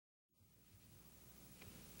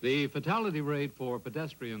The fatality rate for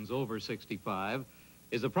pedestrians over 65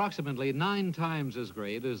 is approximately 9 times as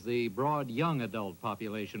great as the broad young adult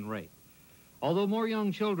population rate. Although more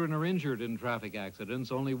young children are injured in traffic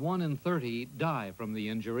accidents, only 1 in 30 die from the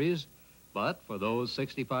injuries. But for those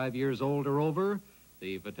 65 years old or over,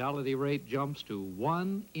 the fatality rate jumps to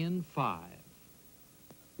 1 in 5.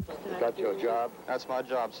 Is that your job? That's my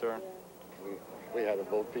job, sir. We had a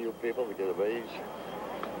vote for you people. We did a raise.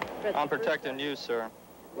 I'm protecting you, sir.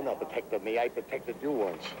 You're not protecting me. I protected you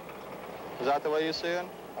once. Is that the way you see it?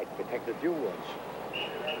 I protected you once.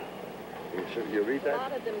 You read that? A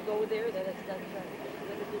lot of them go there. That is that's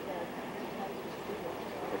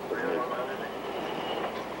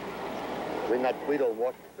We don't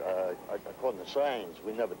walk according to signs.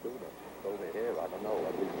 We never do that. Over here, I don't know.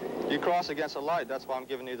 You cross against a light. That's why I'm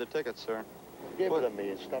giving you the ticket, sir. Give it to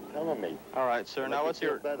me and stop telling me. All right, sir. Now, what's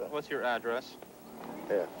your address?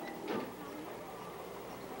 Yeah.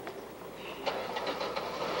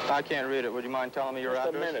 I can't read it. Would you mind telling me your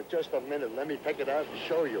address? Just a minute. Let me take it out and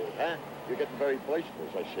show you, huh? You're getting very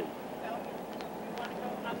boisterous, I see.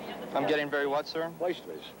 I'm getting very what, sir?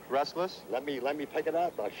 Boisterous. Restless? Let me take it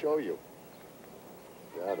out and I'll show you.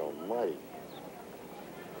 God almighty.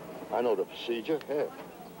 I know the procedure. Here.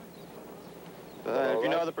 If you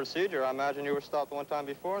know the procedure, I imagine you were stopped one time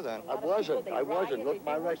before then. I wasn't. Look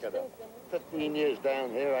my record up. 15 years down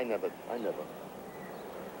here, I never.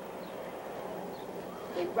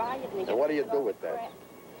 They riot and they Now, what do you do with that?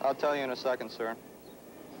 I'll tell you in a second, sir.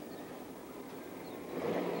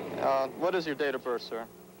 What is your date of birth, sir?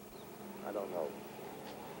 I don't know.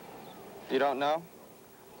 You don't know?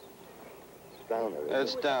 It's down there.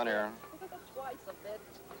 It's down here. Twice a bit.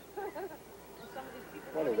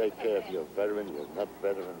 What do they care if you're a veteran, you're not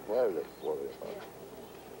veteran? What do they worry about?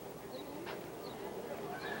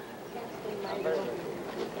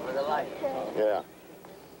 Yeah.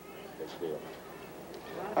 Good deal.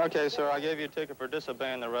 Okay, sir, I gave you a ticket for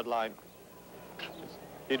disobeying the red light.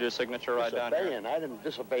 You did a signature right down here. Disobeying? I didn't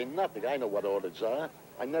disobey nothing. I know what orders are.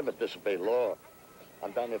 I never disobey law.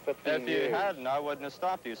 I'm down there 15 years. If you hadn't, I wouldn't have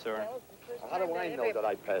stopped you, sir. How do I know that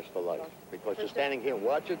I passed the light? Because you're standing here and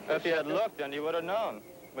watching? If you had looked, then you would have known.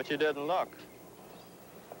 But you didn't look.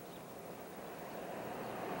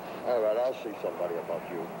 All right, I'll see somebody about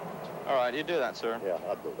you. All right, you do that, sir. Yeah,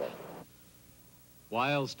 I'll do that.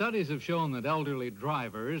 While studies have shown that elderly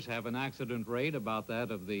drivers have an accident rate about that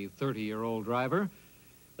of the 30-year-old driver,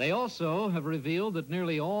 they also have revealed that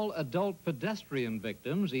nearly all adult pedestrian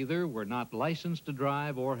victims either were not licensed to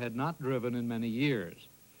drive or had not driven in many years.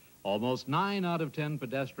 Almost 9 out of 10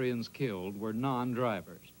 pedestrians killed were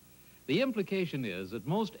non-drivers. The implication is that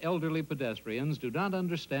most elderly pedestrians do not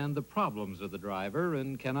understand the problems of the driver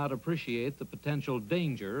and cannot appreciate the potential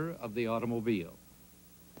danger of the automobile.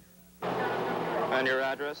 And your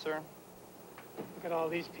address, sir? Look at all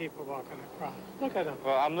these people walking across. Look at them.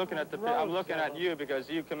 Well, I'm looking at you because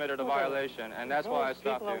you committed a violation, and that's why I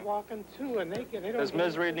stopped you. People are walking too, and they don't. Does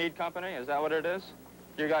Ms. Reed need company? Is that what it is?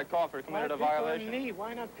 You got caught for committed a violation. Why pick on me?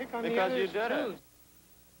 Why not pick on the because others you did too? it.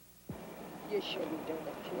 You shouldn't do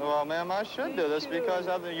that. Well, ma'am, I should do this because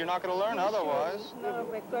you're not going to learn otherwise. No,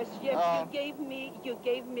 because you gave me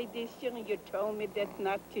this year and you told me that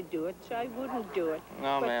not to do it, so I wouldn't do it.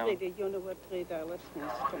 No, ma'am. But really, you know what $3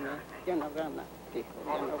 means to me. You know, we're not people.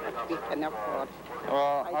 You know what we can afford.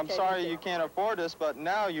 Well, I'm sorry you can't afford this, but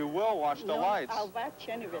now you will watch the lights. I'll watch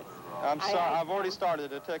anyways. I'm sorry. I've already started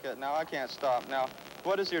the ticket. Now I can't stop. Now,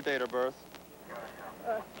 what is your date of birth?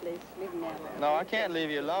 Oh, please, leave me alone. No, I can't leave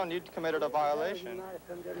you alone. You committed a violation.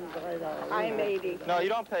 I'm 80. No, you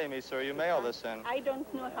don't pay me, sir. You mail this in. I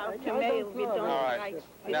don't know how to mail. We don't. All right.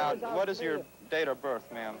 Now, what is your date of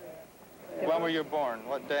birth, ma'am? When were you born?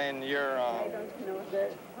 What day and year? I don't know.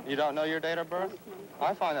 You don't know your date of birth?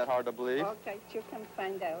 I find that hard to believe. Okay, you can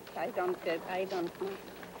find out. I don't know.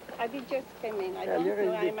 I just came in. I don't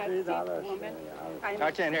know. I'm a sick woman.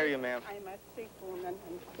 I can't hear you, ma'am. I'm a sick woman,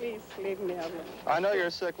 and please leave me alone. I know you're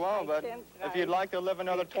a sick woman, but if you'd like to live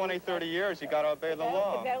another 20, 30 years, you got to obey the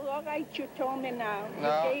law. Well, all right, you told me now.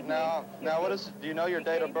 Now, what is, do you know your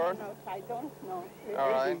date of birth? I don't know.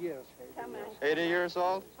 All right. Come on. 80 years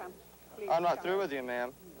old? Come, please, I'm not through with you,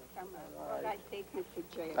 ma'am. Come on. All right, take me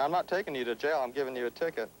to jail. I'm not taking you to jail. I'm giving you a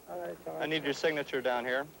ticket. I need your signature down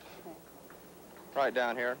here. Right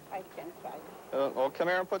down here. I can try. Well, come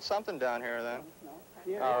here and put something down here, then.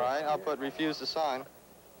 All right, I'll put refuse to sign.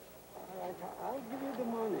 I'll give you the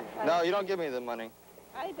money. No, you don't give me the money.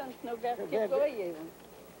 I don't know where to go even.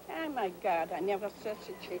 Oh, my God, I never saw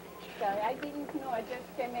such a... I didn't know. I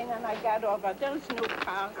just came in and I got over. There was no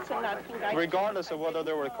cars and nothing. Regardless of whether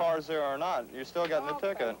there were cars there or not, you're still getting the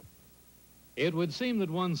ticket. It would seem that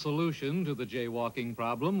one solution to the jaywalking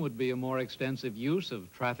problem would be a more extensive use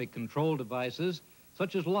of traffic control devices,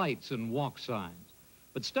 such as lights and walk signs.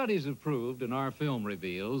 But studies have proved, and our film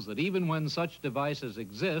reveals, that even when such devices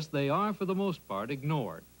exist, they are, for the most part,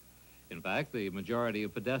 ignored. In fact, the majority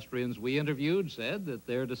of pedestrians we interviewed said that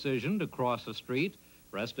their decision to cross a street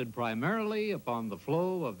rested primarily upon the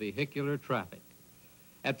flow of vehicular traffic.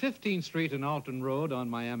 At 15th Street and Alton Road on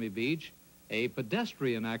Miami Beach, a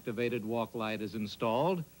pedestrian-activated walk light is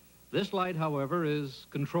installed. This light, however, is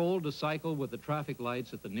controlled to cycle with the traffic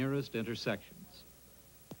lights at the nearest intersections.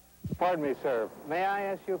 Pardon me, sir. May I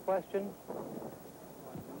ask you a question?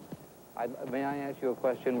 May I ask you a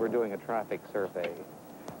question? We're doing a traffic survey.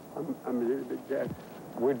 I'm a little bit deaf.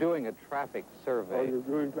 We're doing a traffic survey. Oh, you're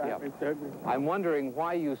doing traffic survey? I'm wondering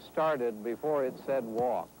why you started before it said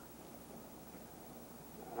walk.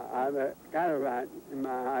 I have a cataract in my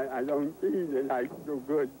eye. I don't see the light so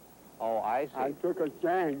good. Oh, I see. I took a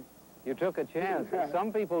chance. You took a chance.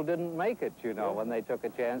 Some people didn't make it, you know, when they took a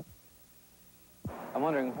chance. I'm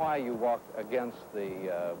wondering why you walked against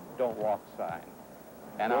the don't walk sign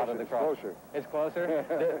and out of the cross. Closer. It's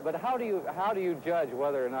closer? But how do you judge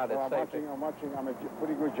whether or not it's safe? I'm a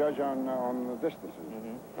pretty good judge on the distances.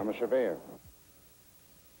 I'm a surveyor.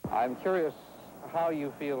 I'm curious how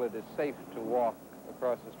you feel it is safe to walk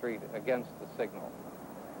across the street against the signal.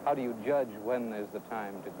 How do you judge when is the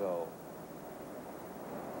time to go?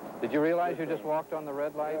 Did you realize you just walked on the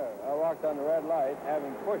red light? Yeah, I walked on the red light,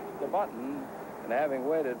 having pushed the button and having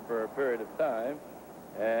waited for a period of time,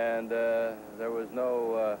 and there was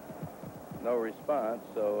no response,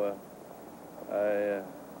 so I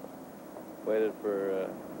waited for,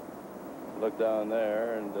 looked down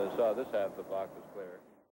there and saw this half the block